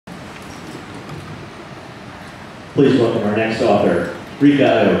Please welcome our next author, Ryka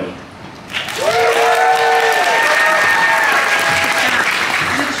Aoki.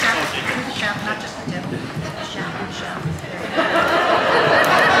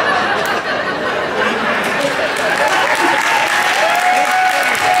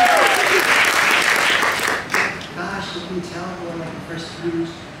 Gosh, you can tell we're like the first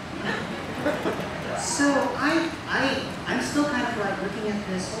timers. So I'm still kind of like looking at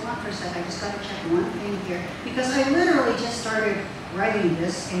this. Hold on for a sec. I just got to check one thing here because I literally just started writing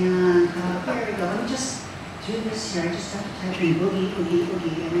this, and here we go. Let me just do this here. I just have to type in boogie, boogie,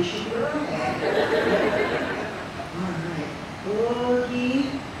 boogie, and I should be okay. All right,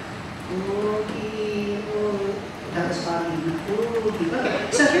 boogie, boogie, boogie. That was Bobby. Boogie.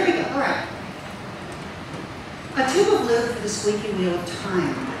 Okay, so here we go. All right. A tube of lube for the squeaky wheel of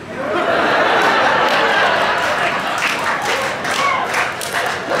time.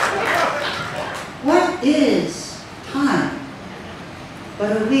 What is time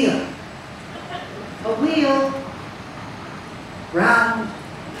but a wheel? A wheel, round,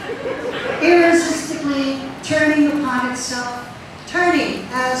 irresistibly turning upon itself, turning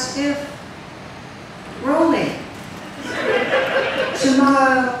as if rolling.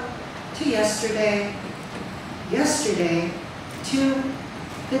 Tomorrow to yesterday, yesterday to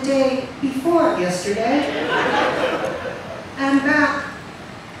the day before yesterday, and back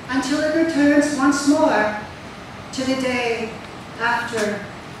until it returns once more to the day after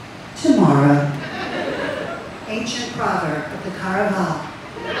tomorrow. Ancient proverb of the Caraval.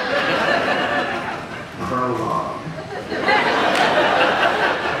 Prologue.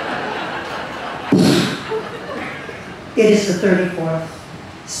 It is the 34th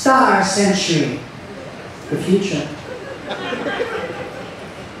star century, the future.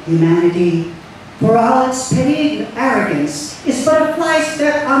 Humanity, for all its petty arrogance, is but a fly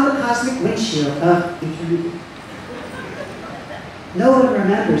speck on the cosmic windshield of eternity. No one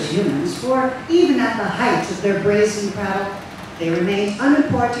remembers humans, for even at the height of their brazen prattle, they remained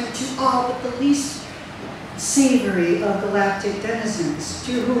unimportant to all but the least savory of galactic denizens,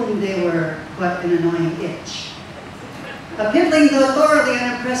 to whom they were but an annoying itch. A piddling though thoroughly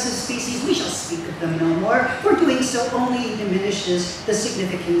unimpressive species, we shall speak of them no more, for doing so only diminishes the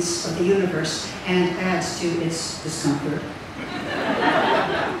significance of the universe and adds to its discomfort.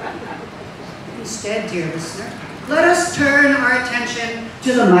 Instead, dear listener, let us turn our attention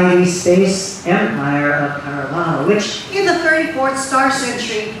to the mighty space empire of Caraval, which in the 34th star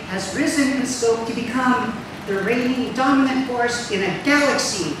century has risen in scope to become the reigning dominant force in a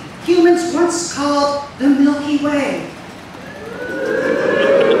galaxy humans once called the Milky Way.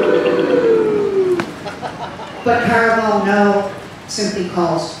 But Caraval, no, simply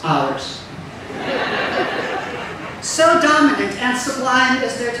calls ours. So dominant and sublime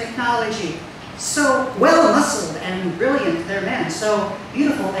is their technology, so well-muscled and brilliant their men, so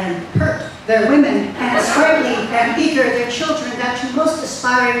beautiful and pert their women, and sprightly and eager their children, that to most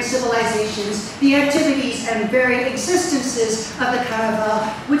aspiring civilizations, the activities and varied existences of the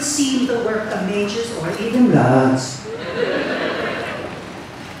Caraval would seem the work of mages or even gods.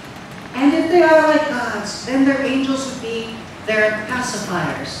 And if they are like gods, then their angels would be their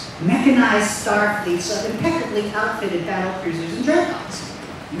pacifiers, mechanized star fleets of impeccably outfitted battle cruisers and dreadnoughts.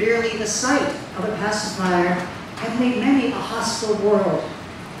 Merely the sight of a pacifier had made many a hostile world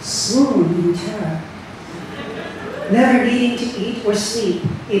swoon in terror. Never needing to eat or sleep,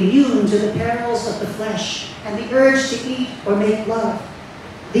 immune to the perils of the flesh and the urge to eat or make love,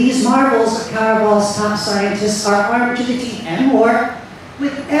 these marvels of Caraval's top scientists are armed to the teeth and more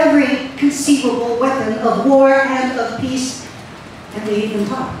with every conceivable weapon of war and of peace, and they even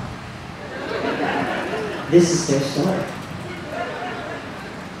talk. This is their story.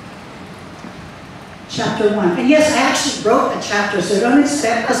 Chapter 1. And yes, I actually wrote a chapter, so don't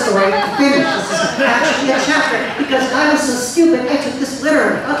expect the story to finish. This is actually a chapter, because I was so stupid, I took this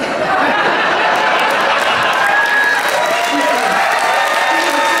literally. Okay.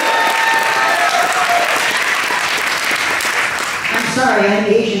 Sorry, I'm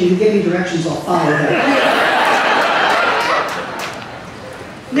Asian. You give me directions, I'll follow them.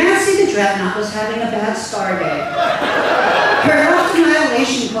 Nancy the Dreadnought was having a bad star day. Her loft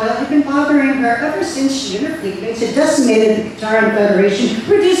annihilation coil had been bothering her ever since she and her fleetmates had decimated the Kataran Federation,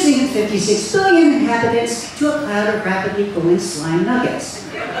 reducing its 56 billion inhabitants to a cloud of rapidly cooling slime nuggets.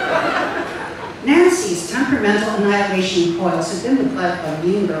 Nancy's temperamental annihilation coils had been the butt of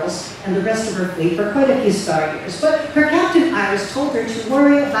Mean Girls and the rest of her fleet for quite a few star years, but her captain Iris told her to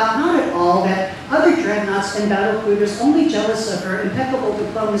worry about not at all that other dreadnoughts and battlecruisers only jealous of her impeccable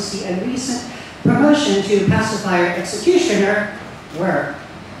diplomacy and recent promotion to pacifier executioner were.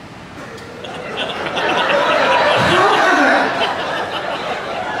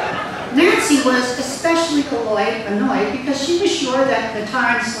 looked annoyed because she was sure that the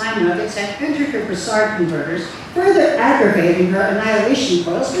Tarn slime nuggets had entered her Broussard converters, further aggravating her annihilation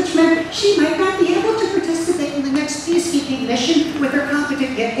coils, which meant she might not be able to participate in the next peacekeeping mission with her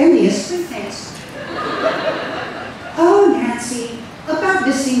competent yet envious teammates. Oh, Nancy, about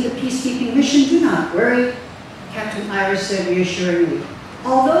missing the peacekeeping mission, do not worry, Captain Iris said reassuringly.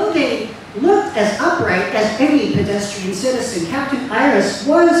 Although they looked as upright as any pedestrian citizen, Captain Iris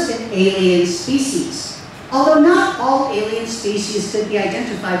was an alien species. Although not all alien species could be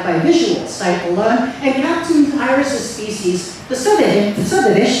identified by visual sight alone, and Captain Iris's species, the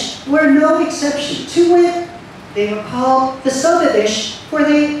Sovietish, were no exception. To wit, they were called the Sovietish, for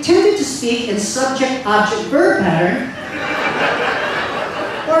they tended to speak in subject-object-verb pattern,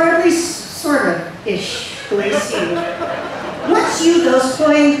 or at least sort of ish, the way seen. Once you, those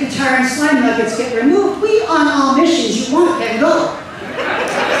cloying guitar and slime nuggets get removed, we on all missions you want can go.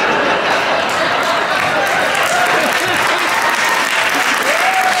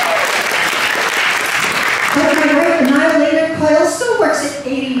 But my right annihilated coil still works at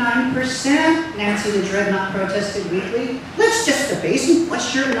 89%, Nancy the Dreadnought protested weakly. Let's just debase and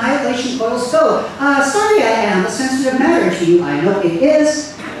watch your annihilation coils go. Sorry I am a sensitive matter to you, I know it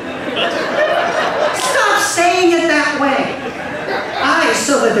is. Stop saying it that way. I,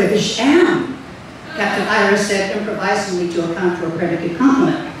 Sovietish, am, Captain Iris said improvisingly to account for a predicate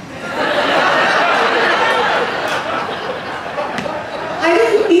compliment. I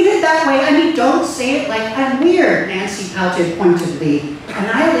didn't mean it that way. I mean, don't say it like I'm weird, Nancy pouted pointedly.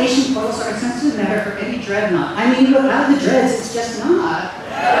 Annihilation coils are a sensitive matter for any dreadnought. I mean, without the dreads, it's just not.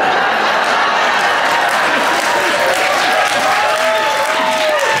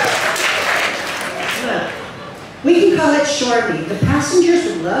 We can call it shore leave. The passengers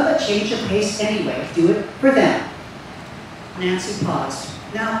would love a change of pace anyway. Do it for them. Nancy paused.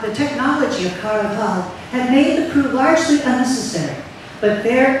 Now, the technology of Caraval had made the crew largely unnecessary, but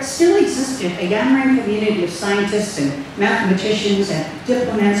there still existed a yammering community of scientists and mathematicians and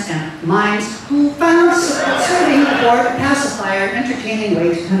diplomats and minds who found serving aboard a pacifier an entertaining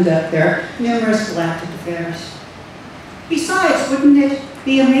way to conduct their numerous galactic affairs. Besides, wouldn't it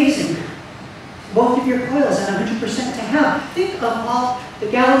be amazing? Both of your coils at 100% to have. Think of all the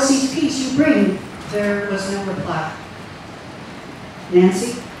galaxy's peace you bring. There was no reply.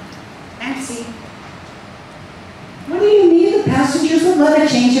 Nancy? Nancy? What do you mean the passengers would love a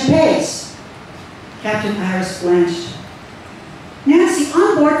change of pace? Captain Iris blanched. Nancy,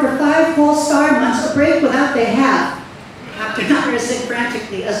 on board for 5 full star months, a break without they have. Captain Iris said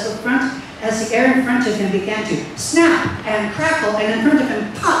frantically as the air in front of him began to snap and crackle, and in front of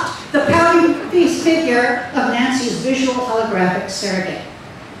him popped the pouting figure of Nancy's visual holographic surrogate.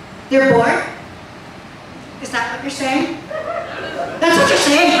 They're bored? Is that what you're saying? That's what you're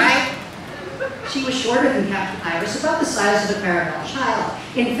saying, right? She was shorter than Captain Iris, about the size of a Caraval child.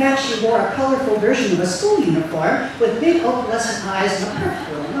 In fact, she wore a colorful version of a school uniform with big opalescent eyes and a perfect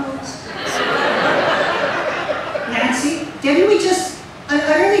little nose. Nancy, didn't we just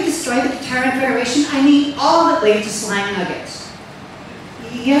utterly destroy the Terran Federation? I mean, all the way to slime nuggets.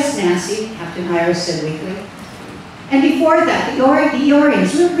 Yes, Nancy, Captain Iris said weakly. And before that, the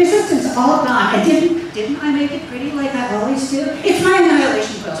Orions, resistance all gone. And didn't I make it pretty like I always do? It's my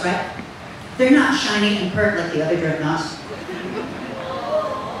annihilation coils, right? They're not shiny and pert like the other dreadnoughts.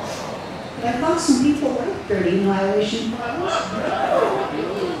 But I thought some people like dirty annihilation coils.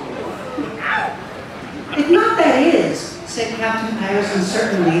 If not, that is, said Captain Iris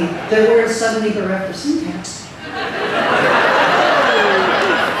uncertainly, the word suddenly bereft of syntax.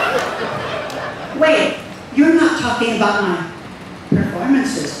 Wait, you're not talking about my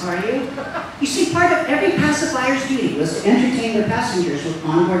performances, are you? You see, part of every pacifier's duty was to entertain their passengers with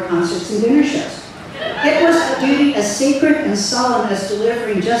onboard concerts and dinner shows. It was a duty as sacred and solemn as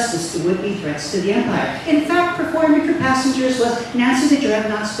delivering justice to would-be threats to the Empire. In fact, performing for passengers was Nancy the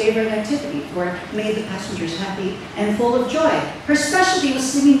Dreadnought's favorite activity, for it made the passengers happy and full of joy. Her specialty was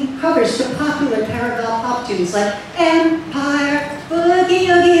singing covers to popular Caraval pop tunes like Empire, Boogie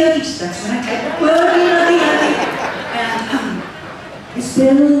Oogie Oogie. That's when I type Boogie Oogie Oogie. And it's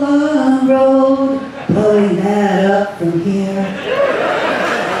been a long road, blowing that up from here.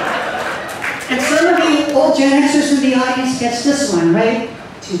 And some of you old Gen Xers in the audience gets this one, right?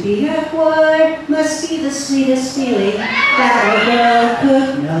 To be at war must be the sweetest feeling that a girl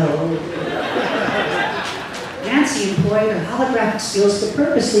could know. Nancy employed her holographic skills to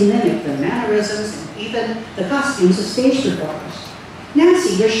purposely mimic the mannerisms and even the costumes of stage performers.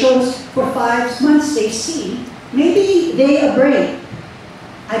 Nancy, your shows for 5 months they've seen, maybe they a break.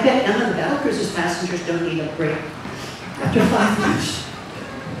 I bet none of the battlecruiser's passengers don't need a break after 5 months.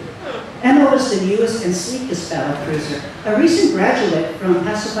 Emma was the newest and sleekest battlecruiser. A recent graduate from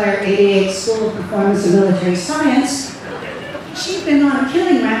Pacifier 88 School of Performance and Military Science, she'd been on a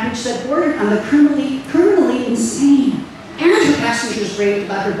killing rampage that bordered on the criminally insane. And her passengers raved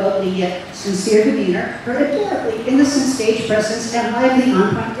about her bubbly yet sincere demeanor, her adorably innocent stage presence, and lively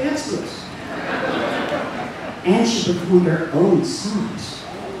on-point dance moves. And she performed her own songs.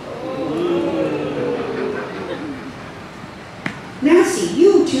 Nancy,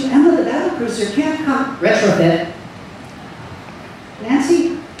 you to Emma the battlecruiser can't come. Retrofit.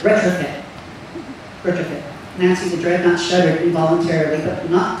 Nancy, retrofit. Retrofit. Nancy the dreadnought shuddered involuntarily, but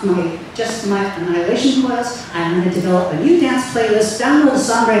not just to my annihilation coils. I'm going to develop a new dance playlist, download a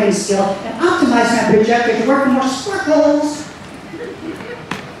songwriting skill, and optimize my projector to work more sparkles.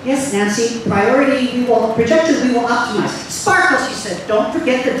 Yes, Nancy, projector we will optimize. Sparkles, she said. Don't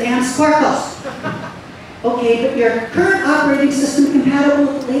forget the damn sparkles. Okay, but your current operating system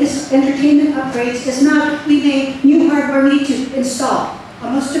compatible with the latest entertainment upgrades is not. We may new hardware need to install. A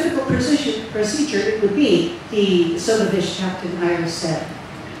most difficult procedure it would be, the soda-dish Captain Iris said.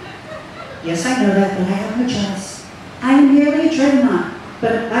 Yes, I know that, but I have no choice. I am merely a dreadnought,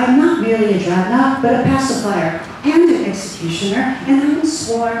 but I am not merely a dreadnought, but a pacifier and an executioner, and I am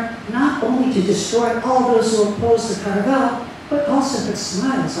sworn not only to destroy all those who oppose the Caravel, but also put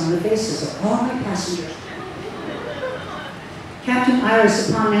smiles on the faces of all my passengers. Captain Iris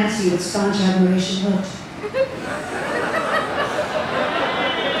upon Nancy with staunch admiration looked.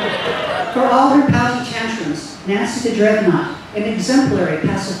 For all her pouty tantrums, Nancy the Dreadnought, an exemplary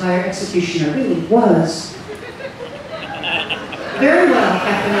pacifier executioner, really was. Very well,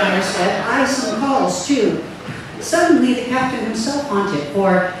 Captain Iris said. I some calls, too. Suddenly, the captain himself haunted,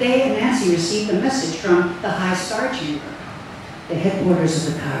 for they and Nancy received a message from the High Star Chamber, the headquarters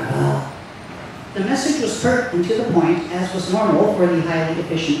of the Caravel. The message was curt and to the point, as was normal for the highly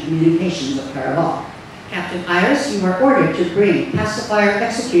efficient communications of Caravel. Captain Iris, you are ordered to bring pacifier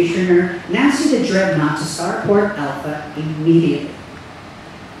executioner Nancy the Dreadnought to Starport Alpha immediately.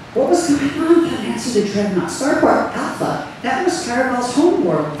 What was going on with Nancy the Dreadnought? Starport Alpha? That was Caravel's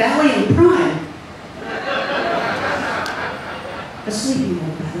homeworld, Valley and Prime. A sleeping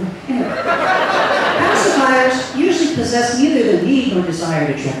mode, by the way. Anyway, pacifiers usually possess neither the need nor desire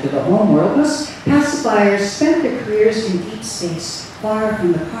to trek to the homeworld. Thus, pacifiers spent their careers in deep space, far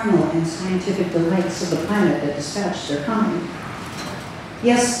from the carnal and scientific delights of the planet that dispatched their kind.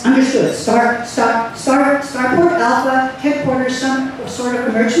 Yes, understood. Starport Alpha, headquarters, some sort of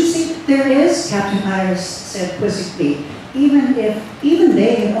emergency? There is, Captain Iris said quizzically, even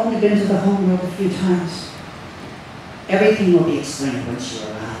they have only been to the homeworld a few times. Everything will be explained once you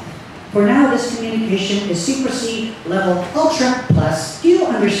arrive. For now, this communication is secrecy level ultra plus. Do you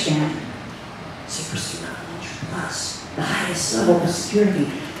understand? Secrecy level ultra plus. The highest level of security.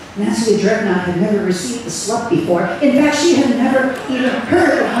 Nancy the Dreadnought had never received the slut before. In fact, she had never even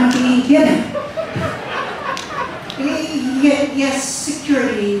heard of one being given. Yes,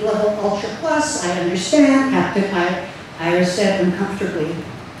 security level ultra plus, I understand, Captain Iris said uncomfortably.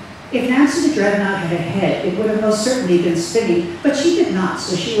 If Nancy the Dreadnought had a head, it would have most certainly been spinning, but she did not,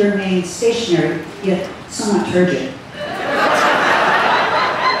 so she remained stationary, yet somewhat turgid.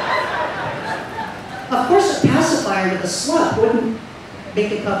 Of course, a pacifier with a slut wouldn't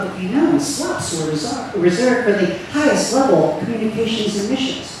make it publicly known. Sluts were reserved for the highest level communications and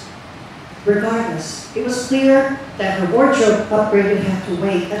missions. Regardless, it was clear that her wardrobe upgrade would have to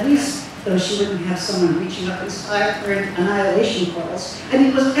wait, at least though she wouldn't have someone reaching up inside her annihilation coils. I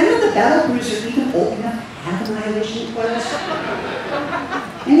mean, was Emma the battlecruiser even old enough to have annihilation coils?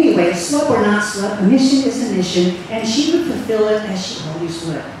 Anyway, slut or not slut, a mission is a mission, and she would fulfill it as she always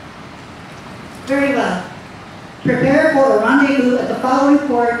would. Very well. Prepare for a rendezvous at the following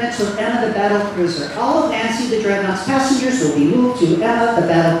coordinates with Emma the battlecruiser. All of Nancy the Dreadnought's passengers will be moved to Emma the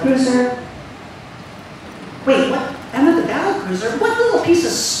battlecruiser. Wait, what? Emma the battlecruiser? What little piece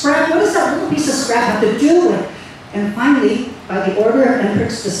of scrap? What does that little piece of scrap have to do with? And finally, by the order of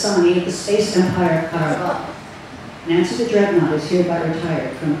Empress Dasani of the Space Empire Caravel, Nancy the Dreadnought is hereby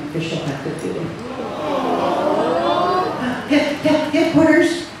retired from official active duty.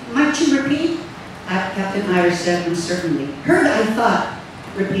 Headquarters, might you repeat? Captain Iris said uncertainly. Heard, I thought.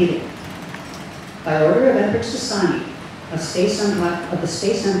 Repeated. By order of Empress Dasani of the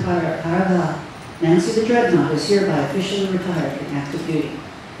Space Empire Caravel, Nancy the Dreadnought is hereby officially retired from active duty.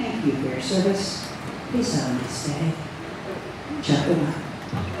 Thank you for your service. Please have a nice day. Chapter 1.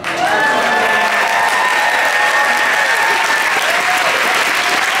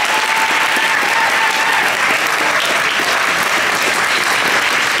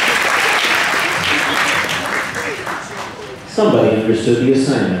 Somebody understood the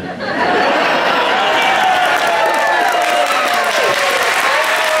assignment.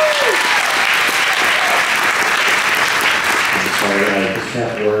 just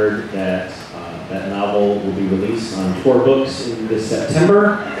got word that that novel will be released on Tor Books in this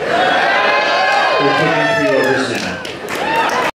September. We're taking pre-orders now.